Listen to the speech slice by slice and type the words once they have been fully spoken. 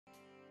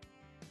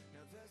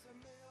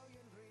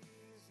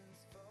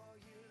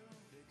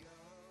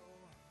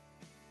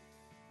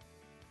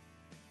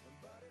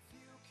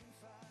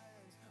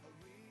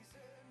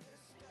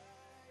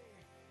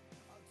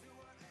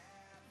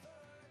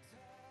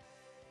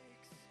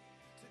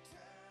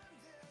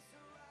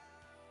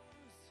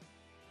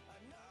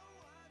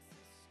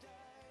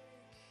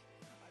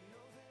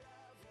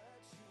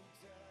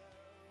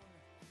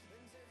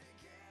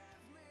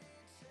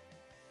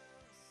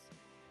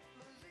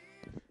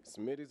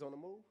Smitty's on the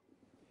move.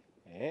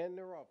 And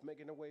they're off,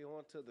 making their way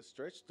onto the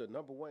stretch. The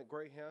number 1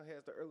 Greyhound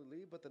has the early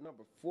lead, but the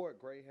number 4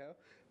 Greyhound,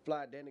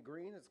 Fly Danny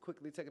Green, is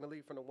quickly taking the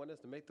lead from the winners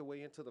to make their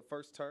way into the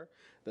first turn.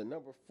 The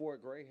number 4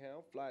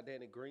 Greyhound, Fly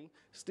Danny Green,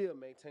 still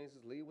maintains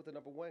his lead with the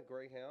number 1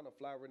 Greyhound, a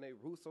Fly Renee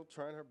Russo,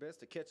 trying her best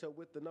to catch up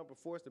with the number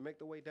 4s to make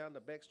their way down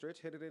the back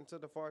stretch, headed into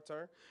the far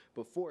turn.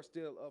 But 4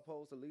 still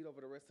upholds the lead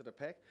over the rest of the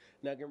pack.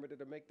 Now getting ready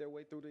to make their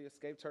way through the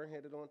escape turn,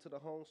 headed on to the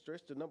home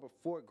stretch. The number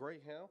 4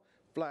 Greyhound,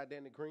 Fly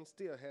Danny Green,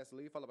 still has the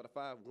lead, followed by the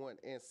 5, 1,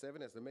 and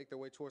 7 as they make their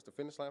way towards the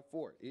finish line.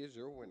 4 is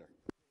your winner.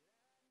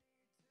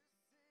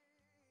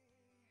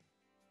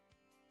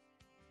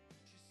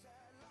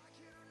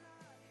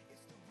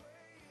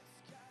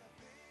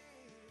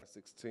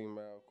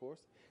 16-mile course.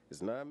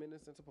 It's 9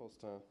 minutes into post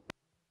time.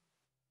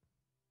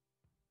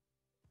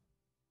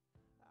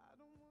 I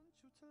don't want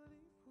you to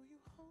leave. Will you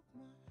hold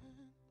my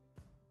hand?